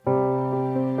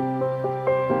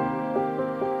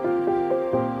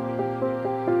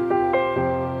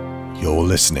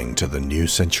listening to the New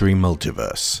Century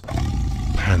Multiverse.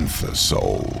 Panther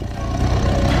Soul.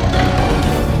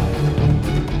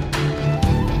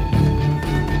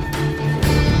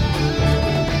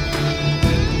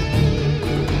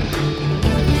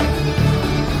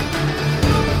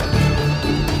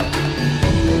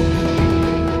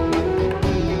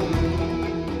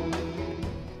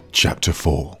 Chapter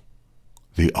 4.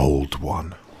 The Old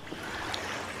One.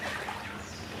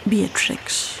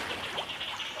 Beatrix.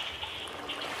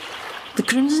 The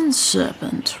Crimson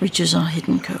Serpent reaches our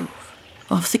hidden cove,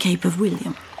 off the Cape of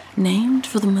William, named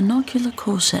for the monocular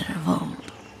corsair of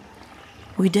old.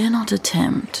 We dare not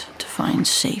attempt to find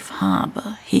safe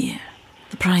harbour here.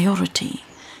 The priority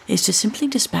is to simply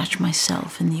dispatch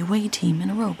myself and the away team in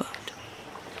a rowboat.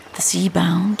 The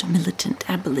sea-bound militant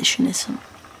abolitionism,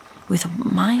 with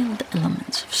mild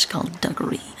elements of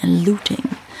skullduggery and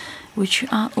looting, which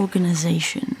our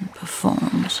organization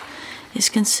performs, is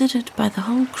considered by the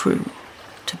whole crew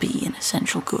to be an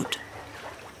essential good.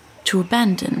 To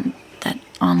abandon that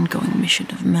ongoing mission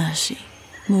of mercy,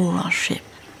 moor our ship,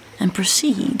 and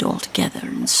proceed altogether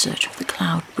in search of the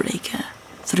Cloudbreaker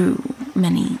through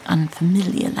many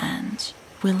unfamiliar lands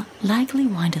will likely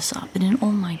wind us up in an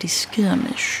almighty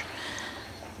skirmish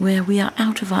where we are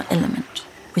out of our element,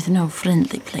 with no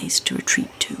friendly place to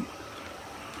retreat to.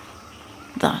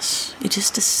 Thus, it is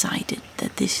decided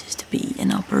that this is to be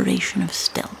an operation of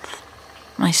stealth.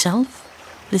 Myself,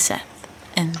 Lisette,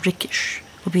 and Rickish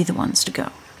will be the ones to go.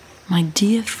 My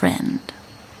dear friend,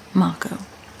 Marco,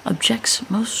 objects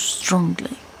most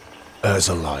strongly. As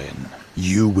a lion,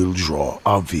 you will draw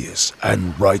obvious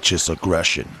and righteous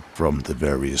aggression from the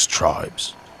various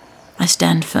tribes. I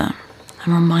stand firm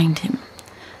and remind him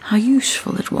how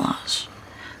useful it was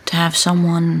to have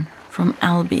someone from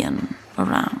Albion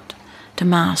around to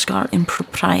mask our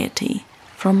impropriety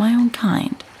from my own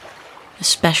kind,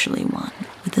 especially one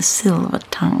with a silver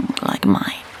tongue like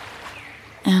mine.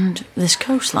 And this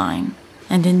coastline,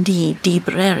 and indeed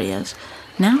deeper areas,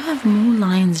 now have more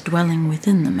lions dwelling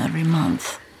within them every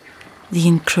month. The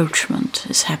encroachment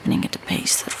is happening at a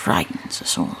pace that frightens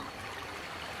us all.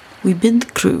 We bid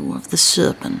the crew of the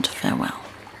Serpent farewell,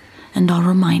 and are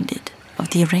reminded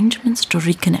of the arrangements to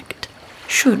reconnect,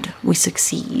 should we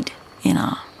succeed in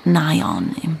our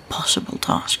nigh-on impossible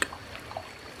task.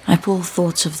 I pull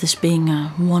thoughts of this being a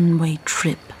one-way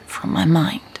trip from my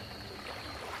mind.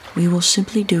 We will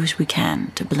simply do as we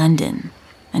can to blend in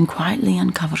and quietly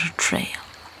uncover a trail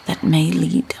that may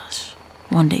lead us,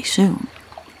 one day soon,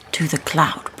 to the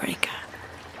Cloudbreaker.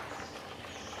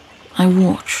 I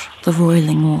watch the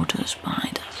roiling waters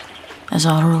behind us as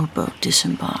our rowboat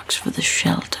disembarks for the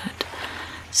sheltered,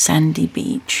 sandy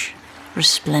beach,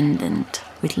 resplendent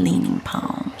with leaning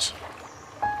palms.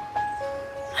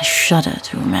 I shudder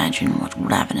to imagine what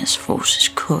ravenous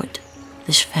forces could,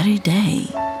 this very day,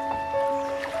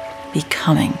 be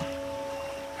coming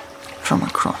from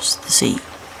across the sea.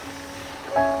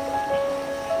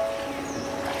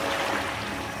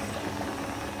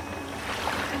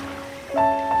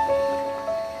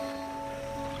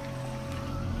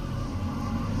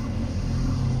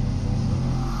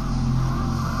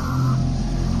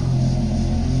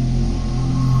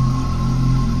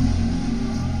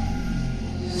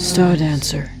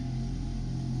 Stardancer.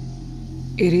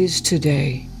 It is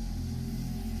today.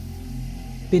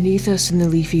 Beneath us in the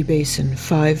leafy basin,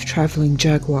 5 traveling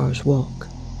jaguars walk.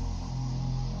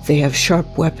 They have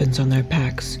sharp weapons on their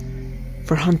packs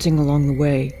for hunting along the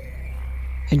way,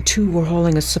 and 2 were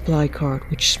hauling a supply cart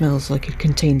which smells like it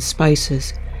contains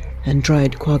spices and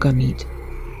dried quagga meat.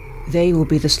 They will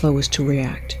be the slowest to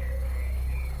react.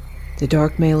 The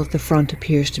dark male at the front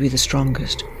appears to be the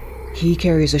strongest. He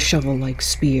carries a shovel-like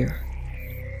spear.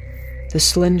 The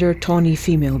slender, tawny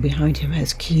female behind him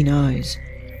has keen eyes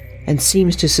and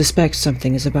seems to suspect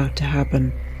something is about to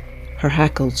happen. Her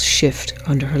hackles shift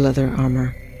under her leather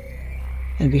armor.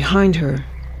 And behind her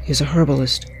is a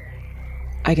herbalist.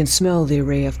 I can smell the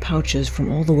array of pouches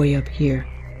from all the way up here.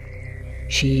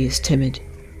 She is timid.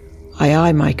 I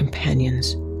eye my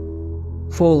companions.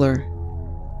 Fowler,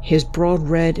 his broad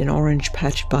red and orange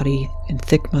patched body and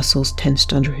thick muscles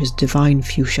tensed under his divine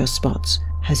fuchsia spots,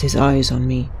 has his eyes on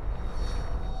me.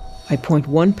 I point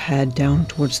one pad down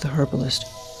towards the herbalist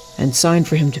and sign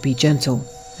for him to be gentle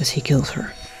as he kills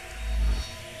her.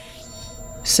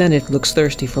 Senate looks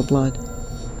thirsty for blood.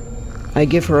 I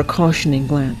give her a cautioning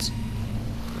glance.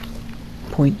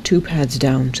 Point 2 pads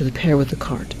down to the pair with the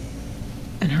cart,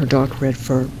 and her dark red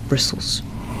fur bristles.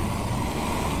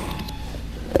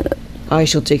 I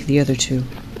shall take the other 2.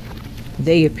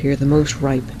 They appear the most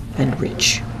ripe and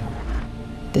rich.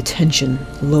 The tension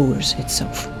lowers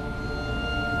itself.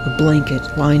 a blanket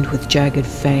lined with jagged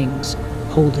fangs,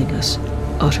 holding us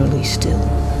utterly still.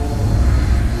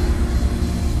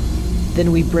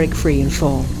 Then we break free and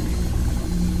fall,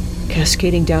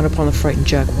 cascading down upon the frightened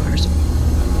jaguars.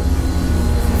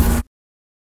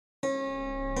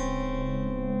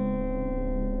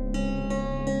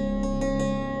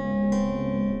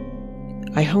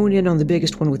 I hone in on the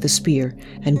biggest one with the spear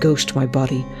and ghost my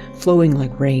body, flowing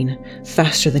like rain,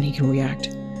 faster than he can react.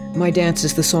 My dance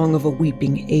is the song of a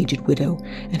weeping, aged widow,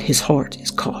 and his heart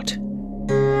is caught.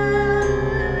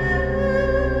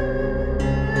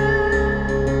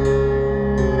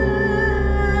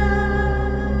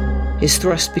 His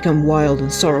thrusts become wild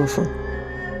and sorrowful.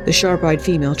 The sharp-eyed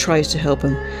female tries to help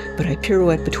him, but I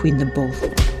pirouette between them both,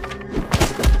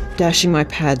 dashing my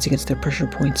pads against their pressure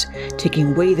points,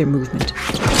 taking away their movement,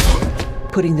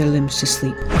 putting their limbs to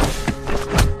sleep.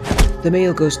 The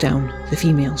male goes down, the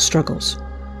female struggles.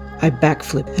 I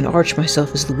backflip and arch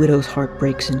myself as the widow's heart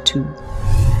breaks in two,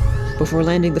 before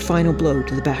landing the final blow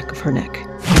to the back of her neck.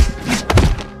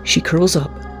 She curls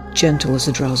up, gentle as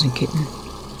a drowsing kitten.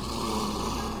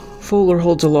 Fowler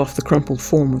holds aloft the crumpled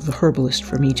form of the herbalist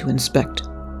for me to inspect.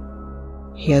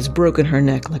 He has broken her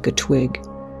neck like a twig,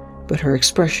 but her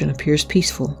expression appears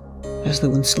peaceful, as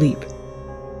though in sleep.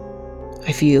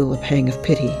 I feel a pang of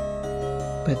pity,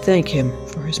 but thank him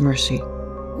for his mercy.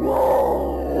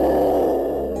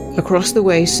 Across the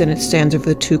way, Senate stands over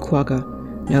the two quagga,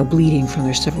 now bleeding from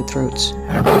their severed throats.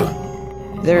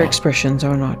 Their expressions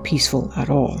are not peaceful at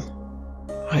all.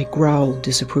 I growl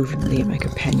disapprovingly at my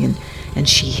companion, and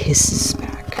she hisses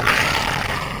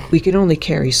back. We can only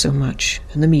carry so much,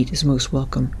 and the meat is most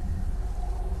welcome.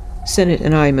 Senate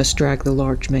and I must drag the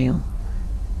large male.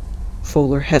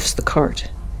 Fowler hefts the cart,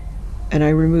 and I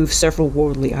remove several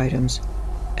worldly items,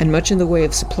 and much in the way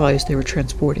of supplies they were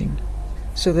transporting,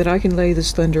 so that I can lay the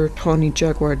slender, tawny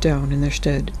jaguar down in their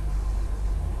stead.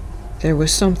 There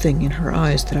was something in her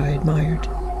eyes that I admired,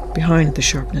 behind the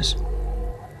sharpness.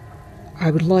 I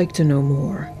would like to know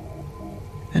more,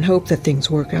 and hope that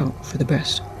things work out for the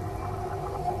best.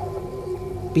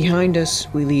 Behind us,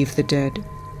 we leave the dead.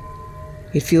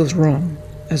 It feels wrong,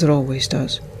 as it always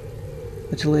does,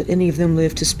 but to let any of them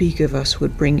live to speak of us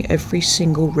would bring every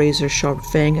single razor-sharp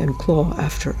fang and claw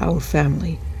after our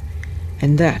family,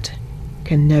 and that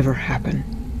can never happen.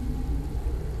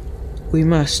 We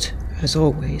must, as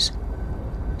always,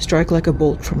 strike like a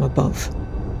bolt from above,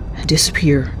 and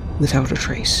disappear without a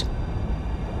trace,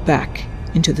 back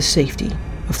into the safety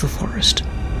of the forest.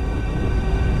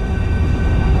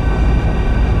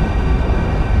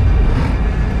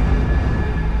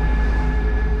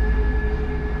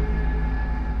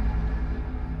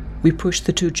 We push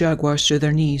the two jaguars to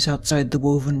their knees outside the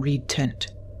woven reed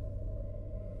tent.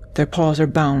 Their paws are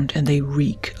bound and they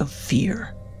reek of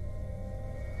fear.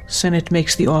 Senate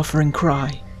makes the offering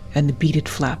cry, and the beaded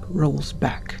flap rolls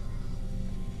back.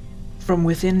 From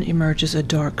within emerges a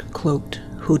dark, cloaked,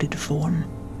 hooded form.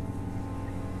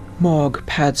 Maug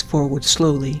pads forward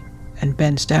slowly and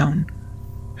bends down,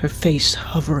 her face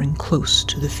hovering close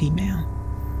to the female.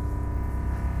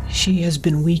 She has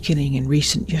been weakening in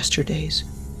recent yesterdays,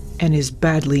 and is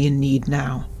badly in need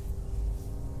now.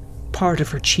 Part of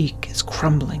her cheek is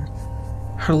crumbling.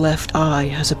 Her left eye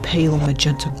has a pale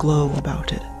magenta glow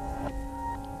about it.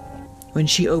 When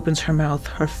she opens her mouth,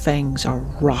 her fangs are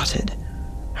rotted,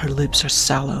 her lips are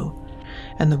sallow,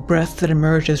 and the breath that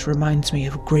emerges reminds me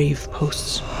of grave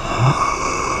posts.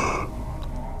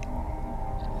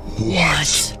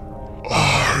 What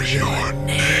are your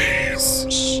names?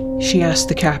 She asks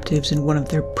the captives in one of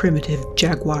their primitive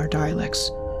jaguar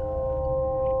dialects.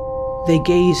 They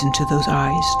gaze into those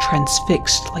eyes,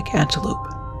 transfixed like antelope.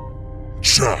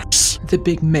 Jax, The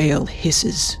big male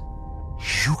hisses.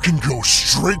 you can go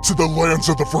straight to the lands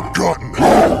of the Forgotten.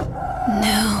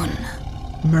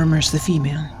 Noon, Murmurs the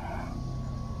female.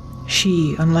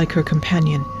 She, unlike her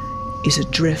companion, is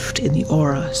adrift in the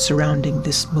aura surrounding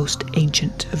this most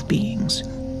ancient of beings.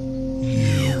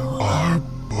 You are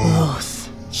both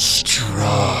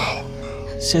strong,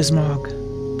 Says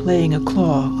Maug, playing a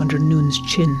claw under Noon's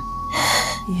chin.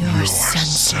 your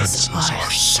senses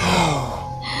are so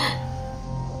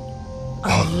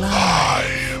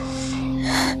alive.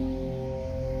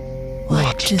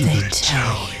 What do they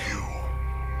tell you?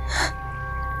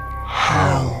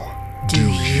 How do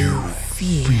you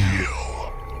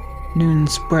feel?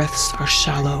 Noon's breaths are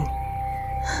shallow.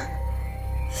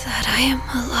 That I am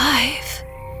alive.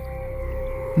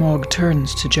 Maug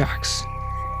turns to Jax.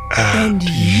 And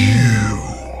you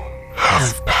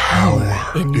have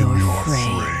power in your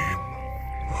frame.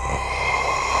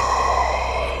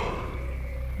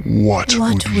 What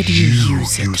would you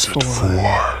use it for?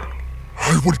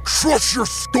 I would crush your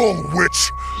skull,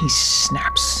 witch! He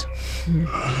snaps.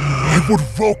 I would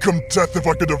welcome death if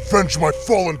I could avenge my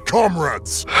fallen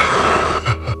comrades!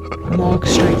 Mog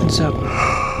straightens up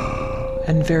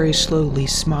and very slowly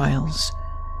smiles,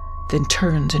 then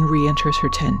turns and re-enters her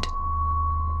tent,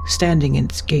 standing in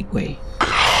its gateway.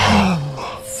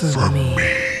 For me.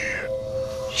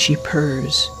 She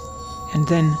purrs, and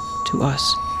then to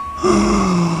us.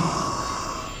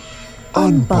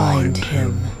 Unbind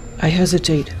him. I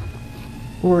hesitate,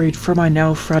 worried for my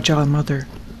now fragile mother,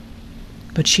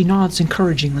 but she nods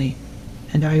encouragingly,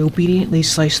 and I obediently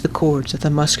slice the cords at the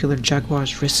muscular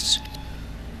jaguar's wrists,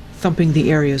 thumping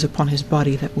the areas upon his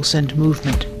body that will send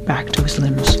movement back to his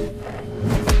limbs.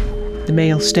 The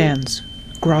male stands,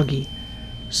 groggy,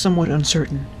 somewhat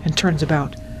uncertain, and turns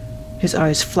about, his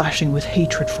eyes flashing with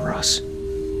hatred for us.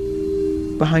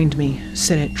 Behind me,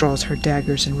 Senate draws her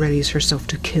daggers and readies herself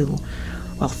to kill,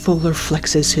 while Fuller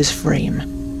flexes his frame.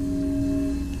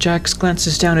 Jax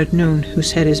glances down at Noon,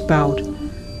 whose head is bowed,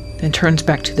 then turns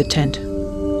back to the tent,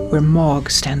 where Mog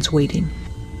stands waiting.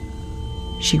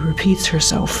 She repeats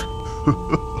herself.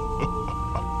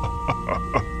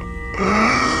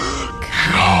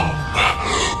 Come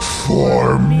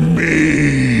for me!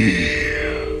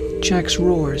 Jax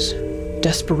roars,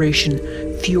 desperation,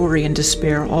 fury, and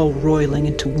despair all roiling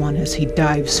into one as he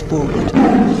dives forward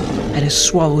and is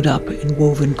swallowed up in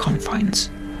woven confines.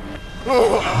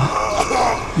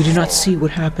 We do not see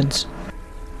what happens,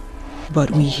 but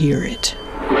we hear it.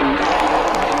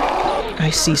 I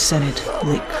see Senate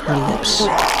lick her lips.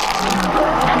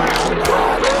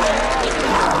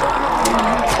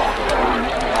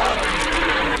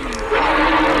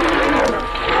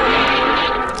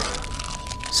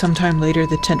 Sometime later,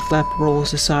 the tent flap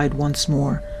rolls aside once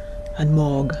more, and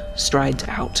Mog strides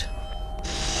out.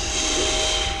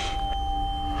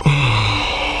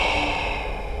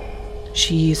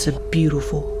 She is a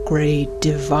beautiful, gray,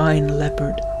 divine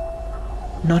leopard.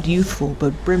 Not youthful,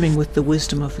 but brimming with the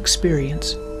wisdom of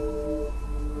experience.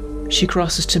 She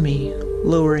crosses to me,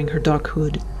 lowering her dark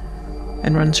hood,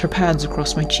 and runs her pads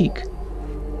across my cheek.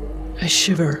 I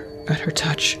shiver at her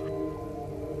touch,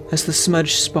 as the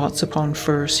smudged spots upon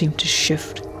fur seem to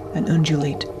shift and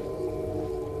undulate.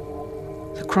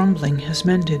 The crumbling has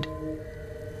mended.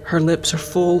 Her lips are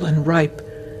full and ripe,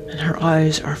 and her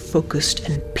eyes are focused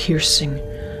and piercing,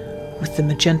 with the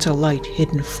magenta light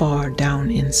hidden far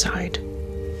down inside.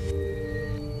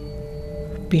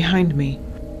 Behind me,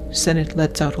 Senate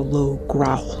lets out a low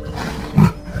growl.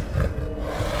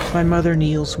 My mother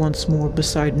kneels once more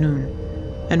beside Noon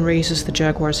and raises the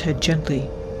jaguar's head gently,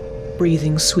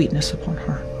 breathing sweetness upon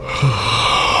her.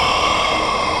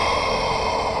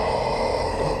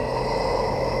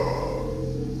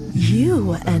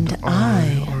 You and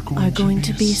I are going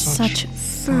to be such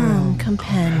firm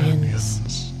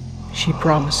companions. She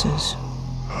promises.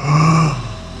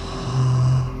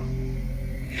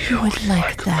 You would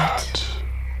like that,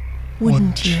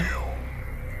 wouldn't you?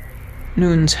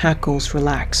 Noon's hackles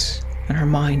relax, and her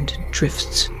mind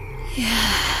drifts.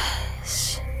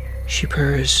 Yes. She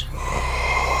purrs.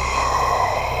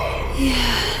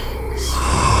 Yes.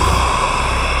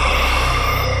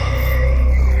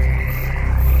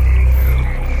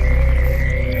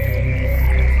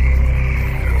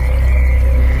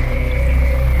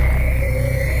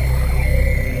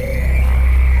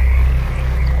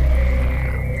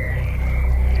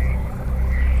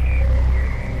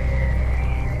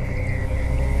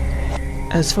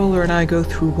 As Fuller and I go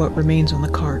through what remains on the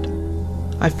cart,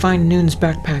 I find Noon's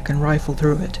backpack and rifle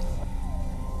through it.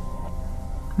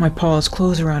 My paws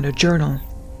close around a journal,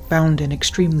 bound in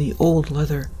extremely old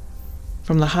leather,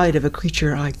 from the hide of a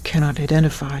creature I cannot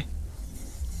identify.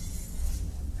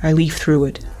 I leaf through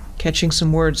it, catching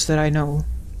some words that I know,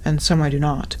 and some I do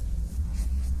not.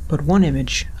 But one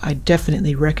image I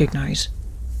definitely recognize.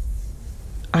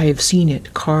 I have seen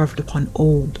it carved upon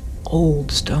old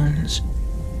stones.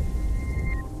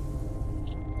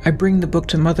 I bring the book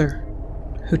to Mother,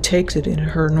 who takes it in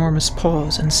her enormous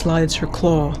paws and slides her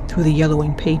claw through the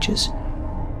yellowing pages.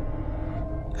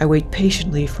 I wait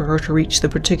patiently for her to reach the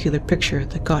particular picture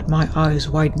that got my eyes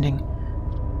widening,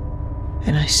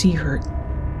 and I see her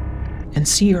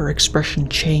expression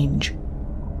change.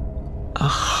 A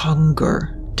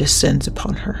hunger descends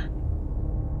upon her.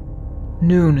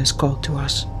 Noon is called to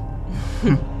us.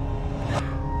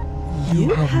 You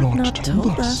have not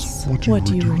told us what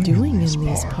you were doing in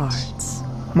these parts,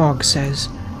 Mog says,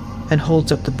 and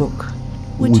holds up the book.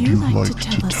 Would you like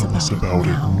to tell us about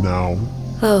it now?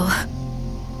 Oh,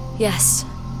 yes,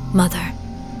 Mother.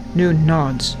 Noon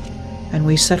nods, and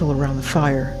we settle around the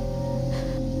fire.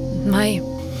 My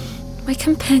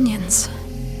companions.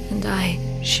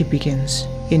 And she begins,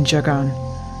 in Jagan,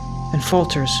 and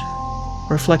falters,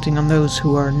 reflecting on those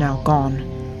who are now gone.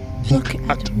 Look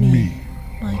at me,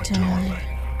 my darling.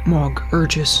 Mog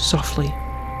urges softly.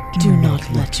 Do not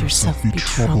let yourself be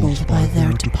troubled by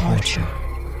their departure.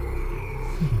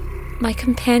 my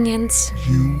companions.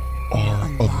 You are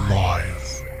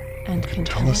alive. And can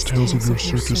Tell us tales of your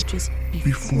circus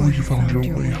before you found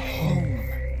your way home.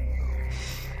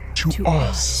 To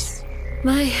us.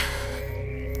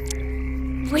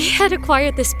 We had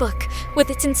acquired this book, with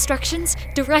its instructions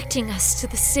directing us to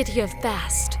the city of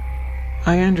Bast.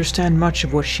 I understand much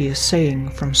of what she is saying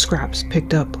from scraps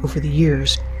picked up over the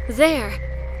years.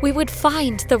 There, we would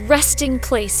find the resting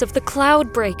place of the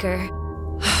Cloudbreaker.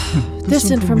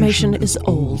 This information is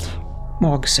old.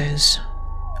 Mog says,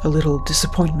 a little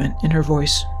disappointment in her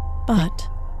voice. But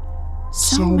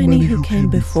so many who came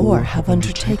before have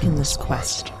undertaken this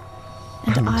quest.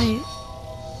 And I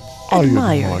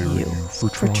admire you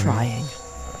for trying.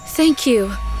 Thank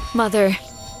you, Mother.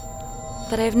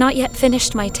 But I have not yet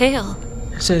finished my tale,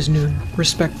 says Noon,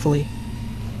 respectfully.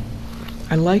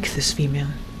 I like this female.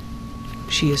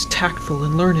 She is tactful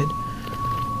and learned,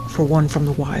 for one from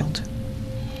the wild.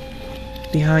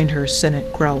 Behind her,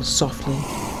 Sennet growls softly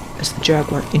as the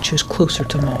jaguar inches closer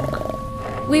to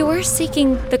Mog. We were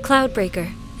seeking the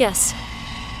Cloudbreaker, yes.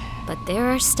 But there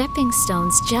are stepping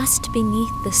stones just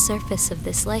beneath the surface of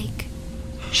this lake.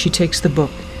 She takes the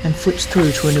book and flips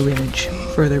through to a new image,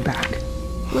 further back.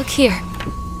 Look here.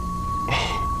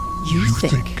 You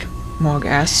think Mog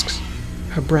asks,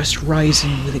 her breast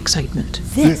rising with excitement.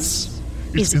 this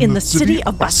is in the city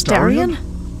of Bastarian?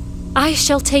 I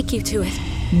shall take you to it.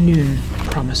 Noon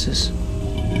promises.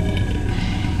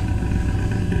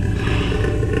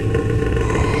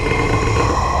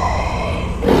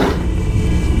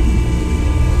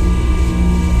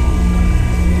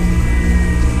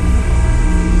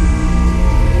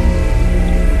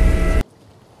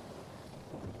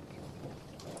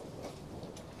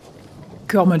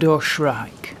 Commodore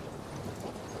Shrike.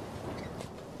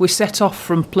 We set off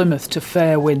from Plymouth to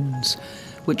fair winds,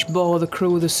 which bore the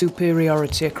crew of the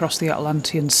Superiority across the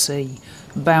Atlantean Sea,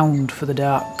 bound for the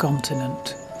Dark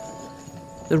Continent.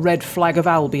 The red flag of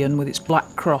Albion with its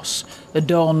black cross,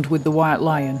 adorned with the white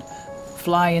lion,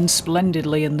 flying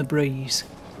splendidly in the breeze,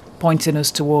 pointing us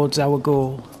towards our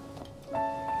goal.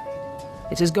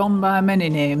 It has gone by many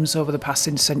names over the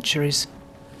passing centuries.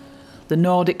 The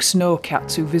Nordic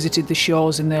snowcats who visited the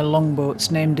shores in their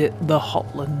longboats named it the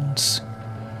Hotlands.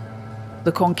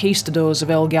 The conquistadors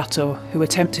of El Gato, who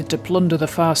attempted to plunder the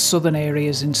far southern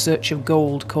areas in search of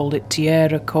gold, called it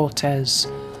Tierra Cortez.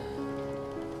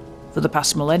 For the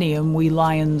past millennium, we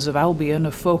Lions of Albion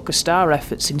have focused our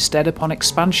efforts instead upon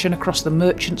expansion across the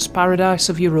merchant's paradise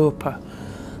of Europa,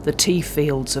 the tea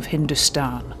fields of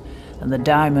Hindustan, and the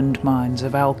diamond mines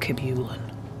of Alkebulan.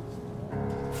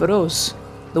 For us,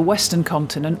 the western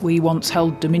continent we once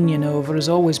held dominion over has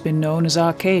always been known as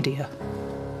Arcadia.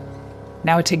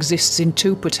 Now it exists in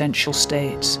two potential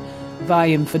states,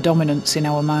 vying for dominance in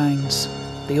our minds,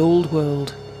 the old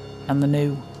world and the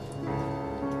new.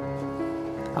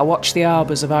 I watch the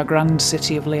arbours of our grand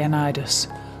city of Leonidas,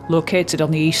 located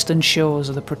on the eastern shores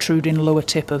of the protruding lower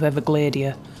tip of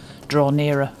Evergladia, draw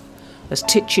nearer, as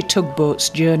titchy tugboats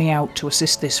journey out to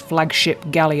assist this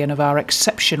flagship galleon of our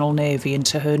exceptional navy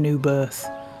into her new berth.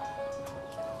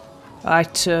 I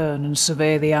turn and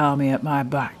survey the army at my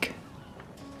back.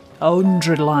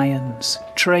 100 lions,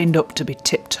 trained up to be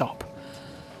tip-top.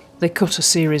 They cut a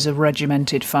series of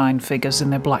regimented fine figures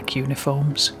in their black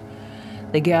uniforms.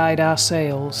 They guide our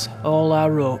sails, all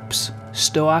our ropes,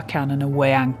 stow our cannon and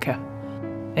weigh anchor.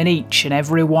 And each and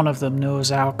every one of them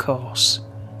knows our course.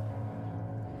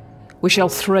 We shall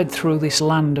thread through this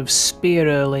land of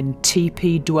spear-hurling,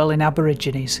 teepee-dwelling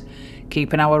aborigines,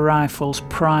 keeping our rifles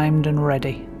primed and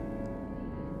ready.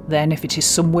 Then, if it is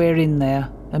somewhere in there,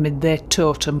 amid their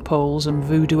totem poles and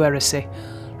voodoo heresy,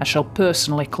 I shall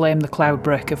personally claim the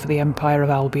Cloudbreaker for the Empire of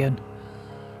Albion,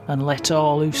 and let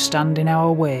all who stand in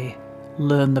our way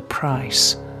learn the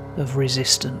price of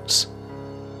resistance.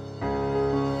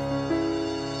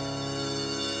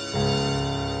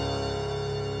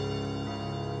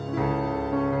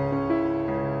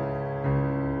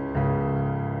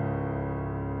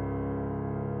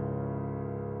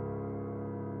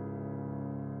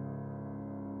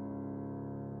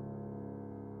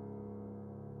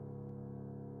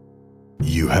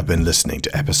 You have been listening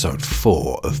to episode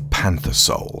 4 of Panther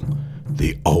Soul,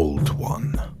 The Old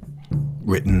One.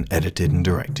 Written, edited and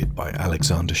directed by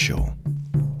Alexander Shaw.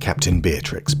 Captain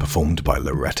Beatrix performed by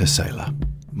Loretta Saylor.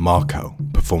 Marco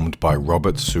performed by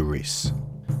Robert Souris.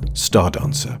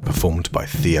 Stardancer performed by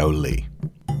Theo Lee.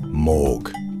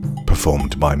 Morg,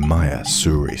 performed by Maya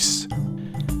Suris.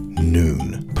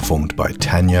 Noon, performed by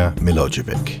Tanya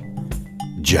Milojevic.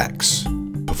 Jax,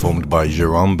 performed by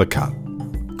Jerome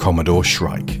Bacat. Commodore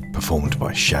Shrike, performed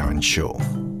by Sharon Shaw.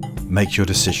 Make Your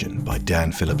Decision by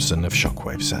Dan Phillipson of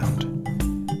Shockwave Sound.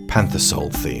 Panther Soul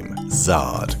theme,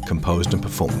 Zard, composed and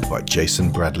performed by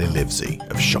Jason Bradley Livesey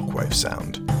of Shockwave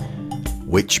Sound.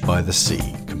 Witch by the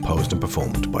Sea, composed and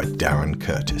performed by Darren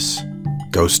Curtis.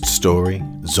 Ghost Story,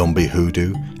 Zombie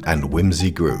Hoodoo, and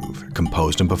Whimsy Groove,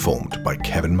 composed and performed by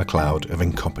Kevin MacLeod of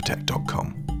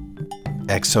Incompetech.com.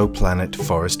 Exoplanet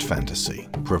Forest Fantasy,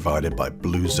 provided by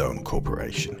Blue Zone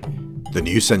Corporation. The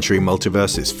New Century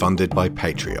Multiverse is funded by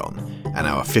Patreon, and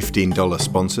our $15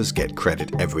 sponsors get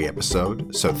credit every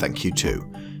episode, so thank you to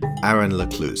Aaron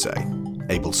Lecluse,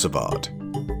 Abel Savard,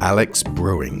 Alex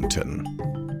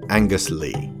Brewington, Angus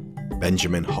Lee,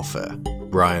 Benjamin Hoffer,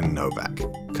 Brian Novak,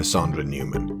 Cassandra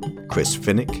Newman, Chris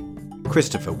Finnick,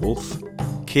 Christopher Wolfe,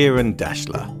 Kieran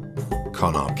Dashler,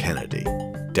 Connor Kennedy,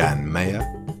 Dan Mayer,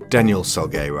 Daniel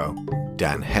Salguero,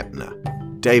 Dan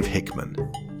Hepner, Dave Hickman,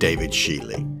 David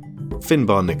Shealy,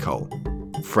 Finbar Nicole,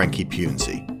 Frankie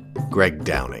Punzi, Greg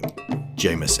Downing,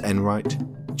 Jameis Enright,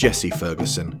 Jesse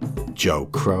Ferguson, Joe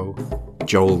Crow,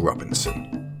 Joel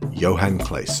Robinson, Johan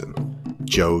Clayson,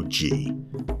 Joe G,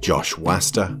 Josh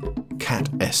Waster, Kat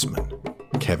Essman,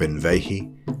 Kevin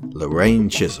Vahey, Lorraine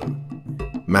Chisholm,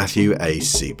 Matthew A.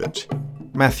 Siebert,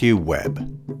 Matthew Webb,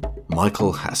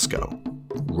 Michael Haskell,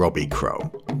 Robbie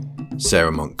Crow,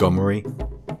 Sarah Montgomery,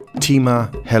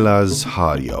 Tima Helaz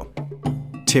Harjo,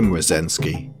 Tim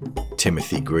Rozensky,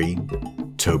 Timothy Green,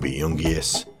 Toby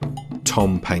Jungius,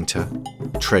 Tom Painter,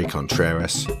 Trey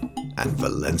Contreras, and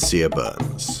Valencia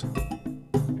Burns.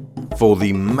 For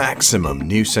the maximum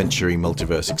New Century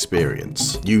Multiverse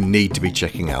experience, you need to be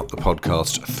checking out the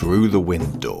podcast Through the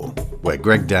Wind Door, where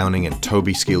Greg Downing and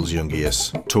Toby Skills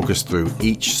Jungius talk us through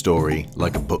each story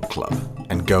like a book club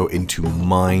and go into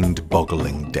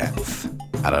mind-boggling depth.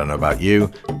 I don't know about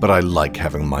you, but I like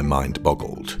having my mind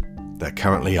boggled. They're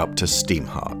currently up to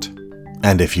Steamheart.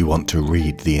 And if you want to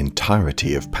read the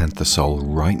entirety of Panther Soul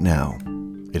right now,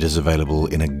 it is available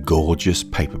in a gorgeous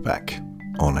paperback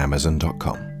on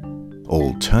Amazon.com.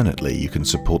 Alternately, you can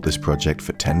support this project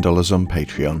for $10 on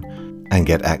Patreon and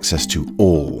get access to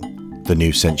all the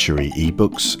New Century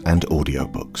ebooks and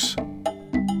audiobooks.